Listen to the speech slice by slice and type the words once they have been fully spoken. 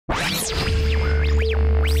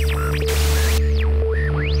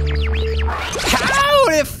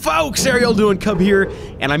folks? How are y'all doing? Cub here,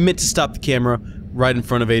 and I meant to stop the camera right in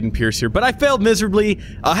front of Aiden Pierce here, but I failed miserably.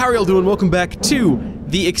 How are y'all doing? Welcome back to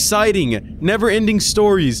the exciting, never-ending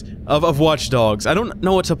stories of Watch Dogs. I don't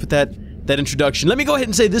know what's up with that introduction. Let me go ahead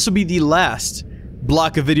and say this will be the last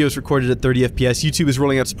block of videos recorded at 30 FPS. YouTube is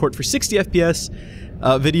rolling out support for 60 FPS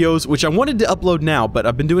videos, which I wanted to upload now, but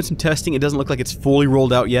I've been doing some testing. It doesn't look like it's fully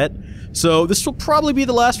rolled out yet. So this will probably be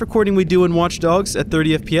the last recording we do in Watch Dogs at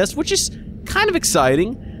 30 FPS, which is kind of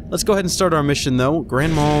exciting. Let's go ahead and start our mission, though.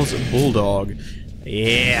 Grandma's Bulldog.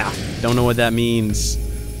 Yeah, don't know what that means.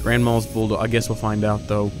 Grandma's Bulldog. I guess we'll find out,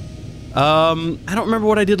 though. I don't remember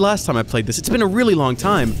what I did last time I played this. It's been a really long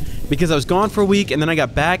time, because I was gone for a week, and then I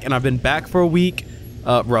got back, and I've been back for a week.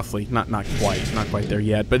 Roughly. Not quite there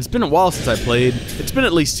yet, but it's been a while since I played. It's been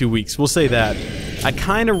at least 2 weeks, we'll say that. I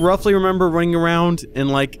kind of roughly remember running around in,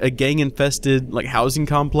 like, a gang-infested, like, housing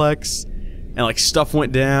complex, and, like, stuff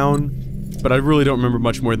went down, but I really don't remember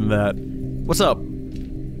much more than that. What's up?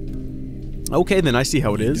 Okay, then, I see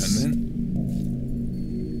how it is. Done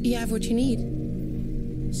then? You have what you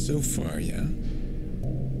need. So far, yeah.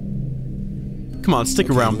 Come on, stick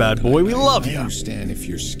around, bad boy. We love I you. understand if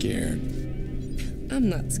you're scared. I'm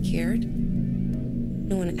not scared.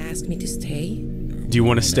 No one asked me to stay. Do you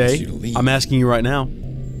want to No one stay? asked you to leave. I'm asking you right now.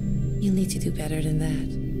 You'll need to do better than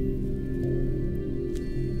that.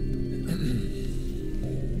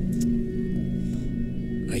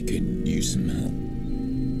 I could use some help.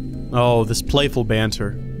 Oh, this playful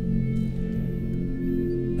banter.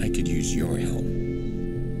 I could use your help.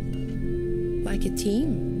 Like a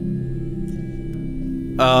team.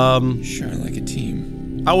 Sure, like a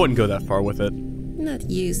team. I wouldn't go that far with it. Not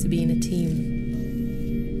used to being a team.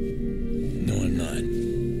 No, I'm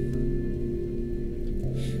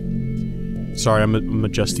not. Sorry, I'm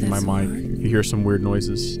adjusting my That's mic. hard. You hear some weird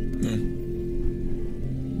noises. No.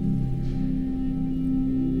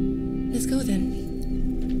 Let's go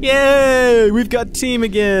then. Yay! We've got team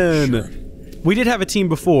again! Sure. We did have a team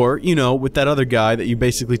before, you know, with that other guy that you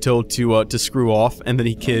basically told to screw off, and then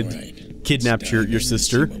he Alright. kidnapped Let's your dive in and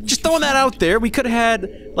sister. see what we Just can throwing that find. out there. We could have had,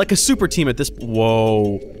 like, a super team at this...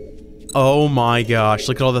 Whoa. Oh my gosh,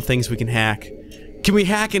 look at all the things we can hack. Can we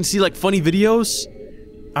hack and see, like, funny videos?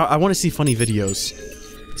 I want to see funny videos.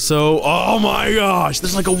 So, oh my gosh,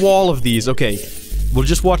 there's like a wall of these. Okay, we'll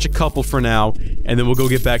just watch a couple for now, and then we'll go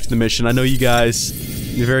get back to the mission. I know you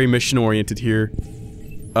guys, you're very mission-oriented here.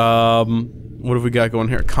 What have we got going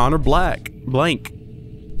here? Connor Blank.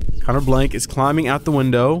 Connor Blank is climbing out the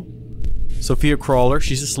window. Sophia Crawler,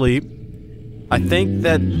 she's asleep. I think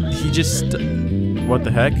that he just... What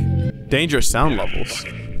the heck? Dangerous sound levels.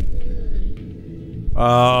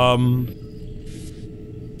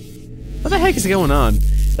 What the heck is going on?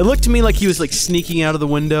 It looked to me like he was, like, sneaking out of the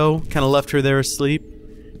window, kind of left her there asleep.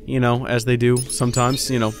 You know, as they do sometimes,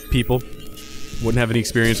 you know, people. Wouldn't have any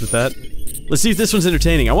experience with that. Let's see if this one's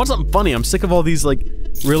entertaining. I want something funny. I'm sick of all these, like,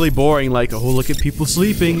 really boring, like, oh, look at people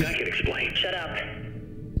sleeping. I can explain. Shut up.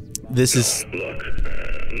 This is... Look,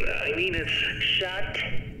 I mean it's... Shut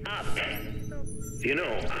up. You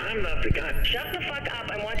know, I'm not the guy... Shut the fuck up,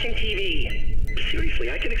 I'm watching TV.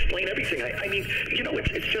 Seriously, I can explain everything. I mean, you know,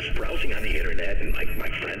 it's just browsing on the internet, and my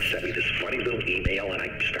friend sent me this funny little email, and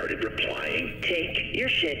I started replying. Take your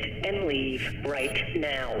shit and leave right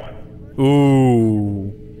now.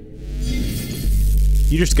 Ooh.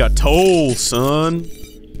 You just got told, son.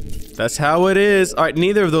 That's how it is. Alright,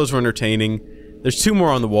 neither of those were entertaining. There's two more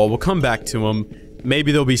on the wall. We'll come back to them.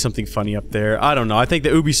 Maybe there'll be something funny up there. I don't know. I think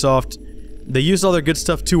that Ubisoft... They used all their good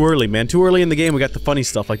stuff too early, man. Too early in the game, we got the funny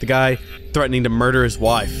stuff, like the guy threatening to murder his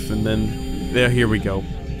wife, and then... There, here we go.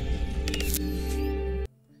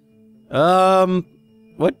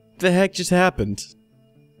 What the heck just happened?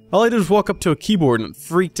 All I did was walk up to a keyboard and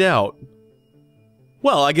freaked out.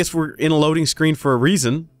 Well, I guess we're in a loading screen for a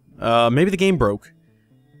reason. Maybe the game broke.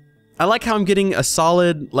 I like how I'm getting a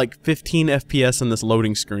solid, like, 15 FPS on this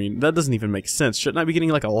loading screen. That doesn't even make sense. Shouldn't I be getting,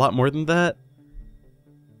 like, a lot more than that?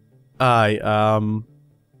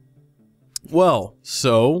 Well,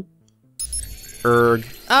 so... You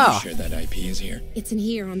Ah! sure that IP is here? It's in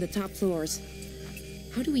here on the top floors.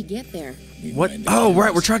 How do we get there? We What? find the Oh, right,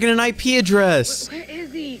 cameras. we're tracking an IP address! Where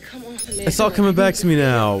is he? Come on, man. It's all coming back to me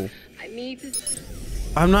now. I need to...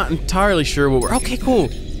 I'm not entirely sure what we're... Okay, cool.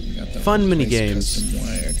 Got the Fun whole mini place games. custom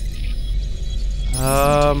wired.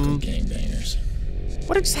 Gangbangers.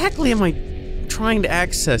 What exactly am I trying to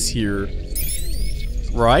access here?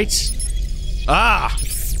 Right? Ah!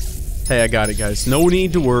 Hey, I got it, guys. No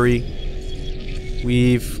need to worry.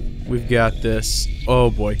 We've got this. Oh,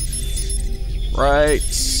 boy. Right.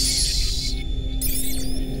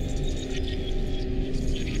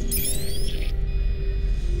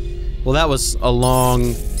 Well, that was a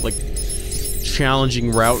long, like,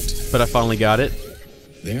 challenging route, but I finally got it.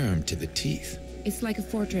 They're armed to the teeth. It's like a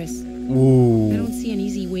fortress. Ooh. I don't see an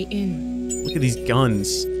easy way in. Look at these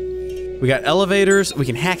guns. We got elevators. We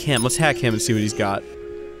can hack him. Let's hack him and see what he's got.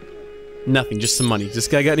 Nothing, just some money. This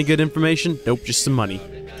guy got any good information? Nope, just some money.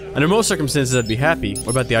 Under most circumstances, I'd be happy. What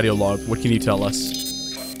about the audio log? What can you tell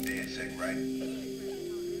us? Fucking dead sick, right?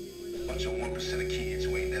 Bunch of 1% of kids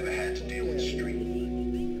who ain't never had to deal with the street.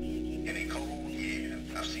 Any cold? Yeah,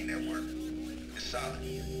 I've seen that work. It's solid.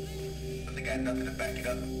 But they got nothing to back it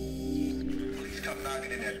up. Police come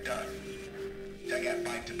knocking in that done. I got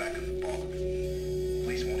bite to back up the ball.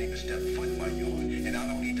 Police won't even step foot in my yard, and I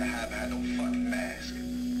don't need to hide behind no fucking mask.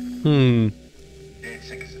 Dead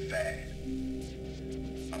sick is a fad.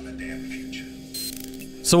 I'm the damn future.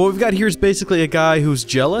 So what we've got here is basically a guy who's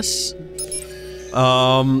jealous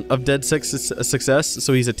of Dead Sick's success,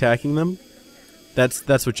 so he's attacking them.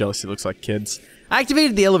 That's what jealousy looks like, kids. I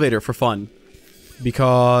activated the elevator for fun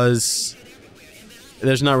because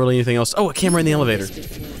there's not really anything else. Oh, a camera in the elevator.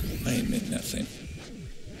 I admit nothing.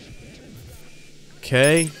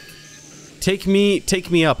 Okay. Take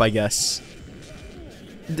me up, I guess.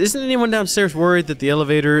 Isn't anyone downstairs worried that the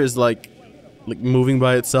elevator is like moving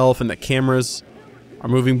by itself and that cameras are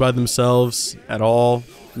moving by themselves at all?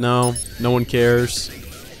 No, no one cares.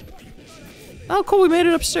 Oh, cool, we made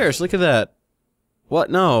it upstairs. Look at that. What?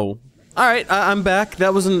 No. Alright, I'm back.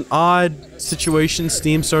 That was an odd situation.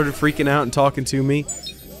 Steam started freaking out and talking to me.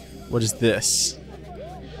 What is this?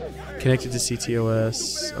 Connected to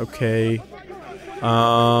CTOS. Okay.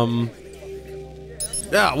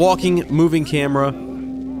 Yeah, walking, moving camera.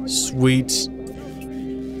 Sweet.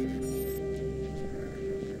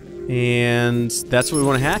 And that's what we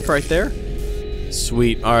want to hack right there.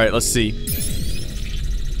 Sweet. Alright, let's see.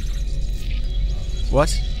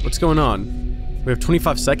 What? What's going on? We have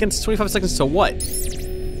 25 seconds? 25 seconds to what?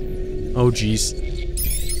 Oh, jeez.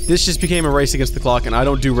 This just became a race against the clock, and I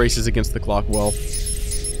don't do races against the clock well.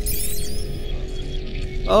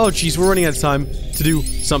 Oh, jeez, we're running out of time to do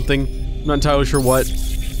something. I'm not entirely sure what.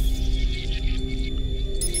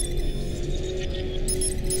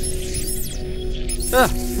 Ah,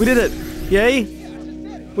 we did it! Yay!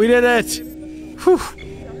 We did it! Whew!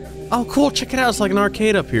 Oh, cool, check it out, it's like an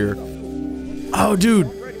arcade up here. Oh, dude!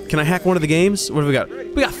 Can I hack one of the games? What have we got?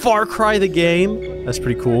 We got Far Cry the game! That's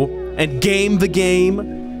pretty cool. And Game the Game!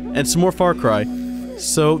 And some more Far Cry.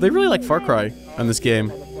 So, they really like Far Cry on this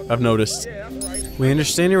game, I've noticed. We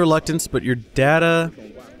understand your reluctance, but your data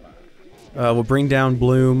will bring down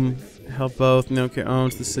Bloom. Help both, no one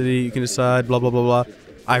owns the city, you can decide, blah blah blah blah.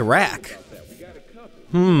 Iraq?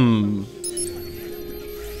 Hmm.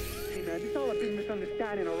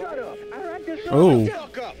 Oh.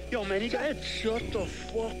 Yo, man, you gotta shut the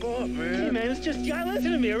fuck up, man. Hey, man, it's just, you gotta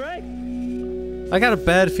listen to me, right? I got a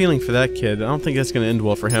bad feeling for that kid. I don't think that's gonna end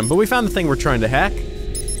well for him. But we found the thing we're trying to hack.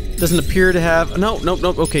 Doesn't appear to have... No, nope,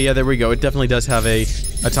 nope. Okay, yeah, there we go. It definitely does have a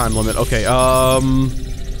time limit. Okay,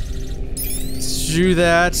 do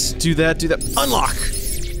that, do that, do that. Unlock!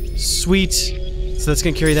 Sweet. So that's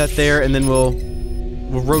gonna carry that there, and then we'll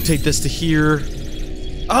rotate this to here.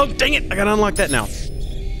 Oh, dang it! I gotta unlock that now.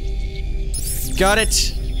 Got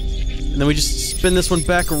it. And then we just spin this one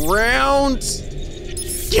back around.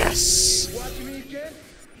 Yes!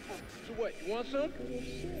 So what, you want some?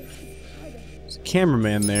 There's a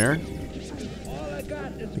cameraman there.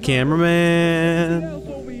 The cameraman.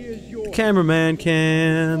 The cameraman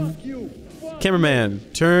can. Cameraman,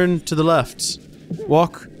 turn to the left.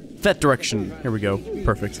 Walk that direction. Here we go.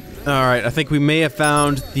 Perfect. Alright, I think we may have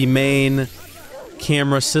found the main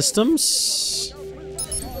camera systems.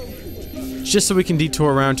 Just so we can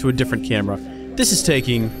detour around to a different camera. This is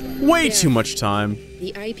taking way too much time.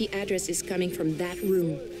 The IP address is coming from that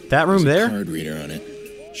room. That room There's a there? card reader on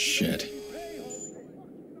it. Shit.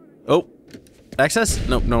 Oh. Access?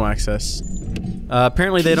 Nope, no access.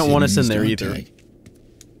 Apparently they don't want us in there Dog either. tag.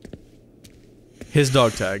 His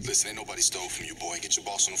dog tag. Listen, ain't nobody stole from you, boy. Get your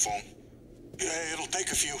boss on the phone. Yeah, it'll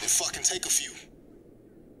take a few. It'll fucking take a few.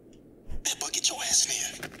 Hey, bud, get your ass in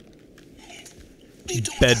here. What are you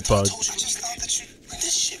doing? Bed I bug. told you just now that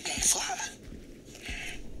this shit won't fly.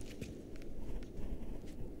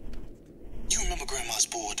 You remember Grandma's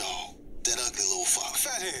Bulldog? That ugly little fox.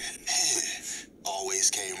 Fathead. Always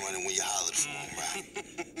came running when you hollered for him,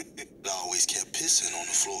 right? But always kept pissing on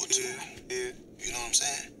the floor, too. Yeah. You know what I'm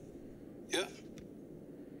saying? Yeah.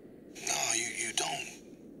 No, you don't.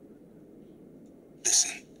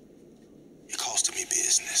 Listen, it costed me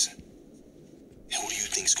business. And who do you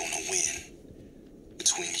think's gonna win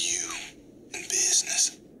between you and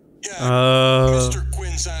business? Yeah, Mr.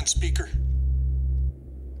 Quinn's on speaker.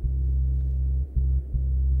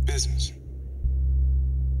 business.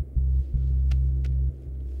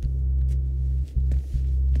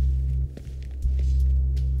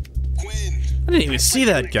 Quinn! I didn't even see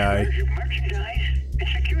that guy. Merchandise and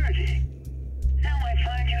security. Now I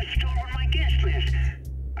find you stolen my guest list.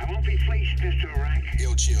 I won't be fleeced, Mr. Iraq.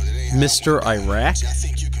 Yo, chill. That ain't how Mr. I work. Iraq? See, I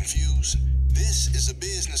think you're confused. This is a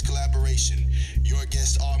business collaboration. Your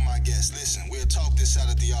guests are my guests. Listen, we'll talk this out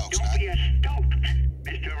at the auction. Don't be a stoat,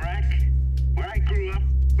 Mr. Iraq. Where I grew up,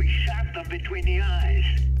 we shot them between the eyes.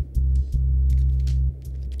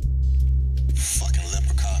 Fucking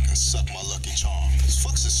leprechaun can suck my lucky charm. This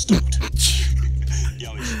fuck's a stoat.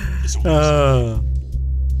 Yo, it's a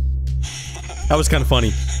That was kind of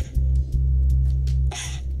funny.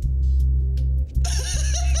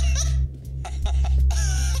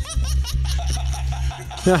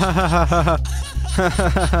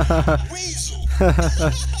 weasel.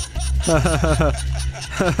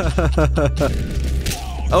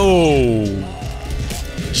 Oh,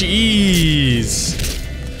 jeez.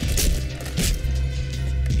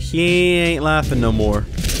 He ain't laughing no more.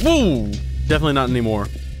 Woo! Definitely not anymore.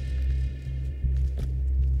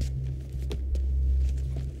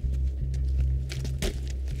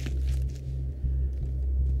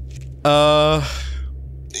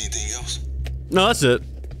 Anything else? No, that's it.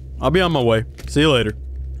 I'll be on my way. See you later.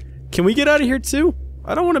 Can we get out of here too?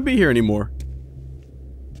 I don't want to be here anymore.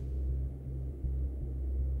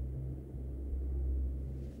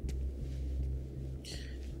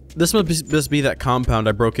 This must be that compound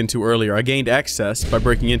I broke into earlier. I gained access by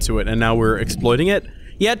breaking into it, and now we're exploiting it.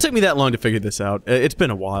 Yeah, it took me that long to figure this out. It's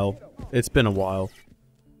been a while. It's been a while.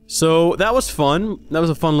 So, that was fun. That was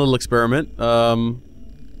a fun little experiment.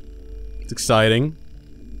 It's exciting.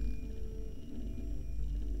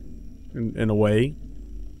 In a way.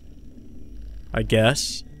 I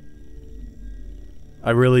guess. I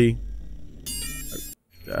really...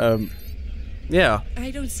 yeah.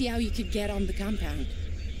 I don't see how you could get on the compound.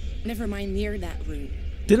 Never mind near that room.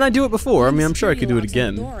 Didn't I do it before? I mean, I'm sure I could do it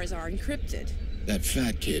Security locks on again. the doors are encrypted. That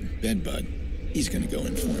fat kid, Bedbug, he's gonna go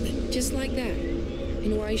in for me. Just like that.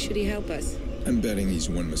 And why should he help us? I'm betting he's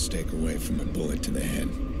one mistake away from a bullet to the head.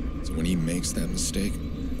 So when he makes that mistake,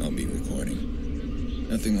 I'll be recording.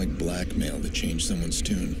 Nothing like blackmail to change someone's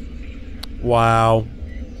tune. Wow.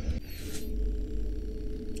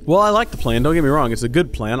 Well, I like the plan, don't get me wrong. It's a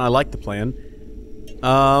good plan. I like the plan.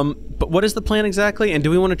 But what is the plan exactly? And do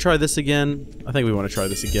we want to try this again? I think we want to try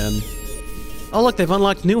this again. Oh, look, they've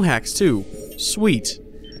unlocked new hacks, too. Sweet.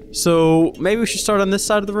 So, maybe we should start on this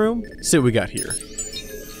side of the room? See what we got here.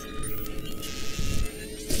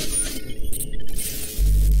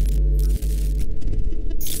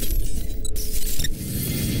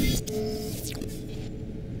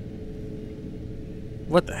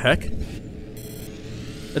 What the heck?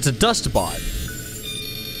 It's a dust bot.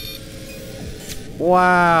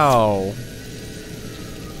 Wow.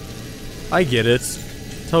 I get it.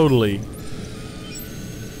 Totally.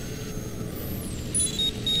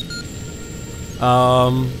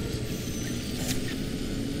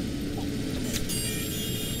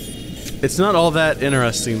 It's not all that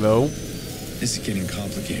interesting, though. This is getting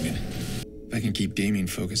complicated. If I can keep Damien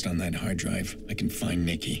focused on that hard drive, I can find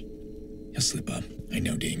Nikki. He'll slip up. I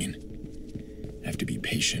know Damien. I have to be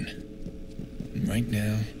patient. And right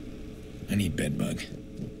now, I need Bedbug.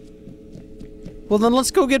 Well, then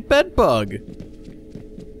let's go get Bedbug.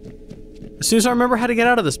 As soon as I remember how to get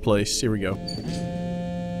out of this place. Here we go.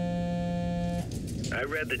 I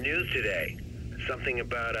read the news today. Something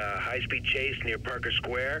about a high-speed chase near Parker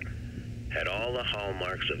Square. Had all the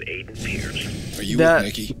hallmarks of Aiden Pierce. Are you That-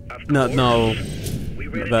 with Nikki? Of No, course. no. We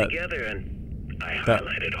read That- it together and I that-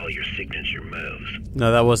 highlighted all your signature moves.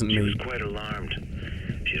 No, that wasn't She me. was quite alarmed.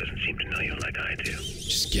 She doesn't seem to know you like I do.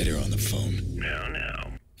 Just get her on the phone. Now.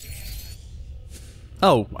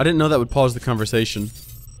 Oh, I didn't know that would pause the conversation.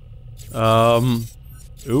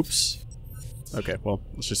 Oops. Okay, well,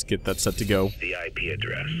 let's just get that set to go. The IP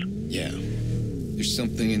address. Yeah. There's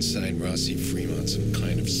something inside Rossi Fremont, some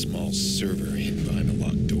kind of small server hidden behind a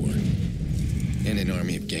locked door. And an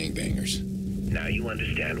army of gangbangers. Now you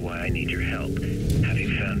understand why I need your help.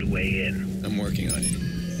 Having found a way in. I'm working on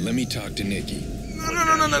it. Let me talk to Nikki. No.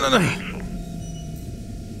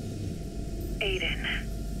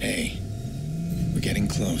 Aiden. Hey, we're getting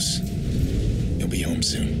close. You'll be home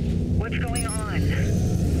soon. What's going on?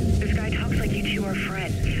 This guy talks like you two are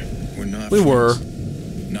friends. We're not We were.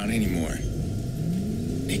 friends. Not anymore.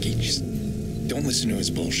 Nikki, just don't listen to his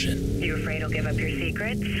bullshit. You afraid he'll give up your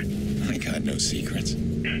secrets? I got no secrets.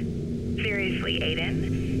 Seriously,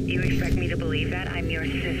 Aiden? You expect me to believe that I'm your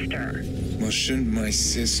sister? Well, shouldn't my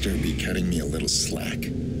sister be cutting me a little slack?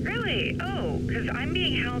 Really? really? Oh, because I'm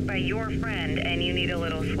being held by your friend and you need a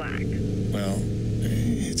little slack. Well,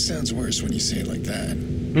 it sounds worse when you say it like that.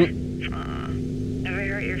 Aw. Have I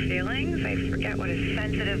hurt your feelings? I forget what a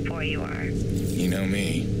sensitive boy you are. You know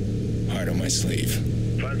me. Heart on my sleeve.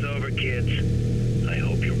 Fun's over, kids. I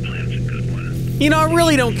hope your plan's a good one. You know, I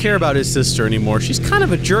really don't care about his sister anymore. She's kind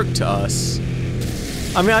of a jerk to us.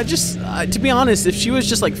 I mean, to be honest, if she was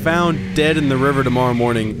just like found dead in the river tomorrow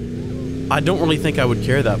morning, I don't really think I would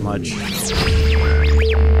care that much.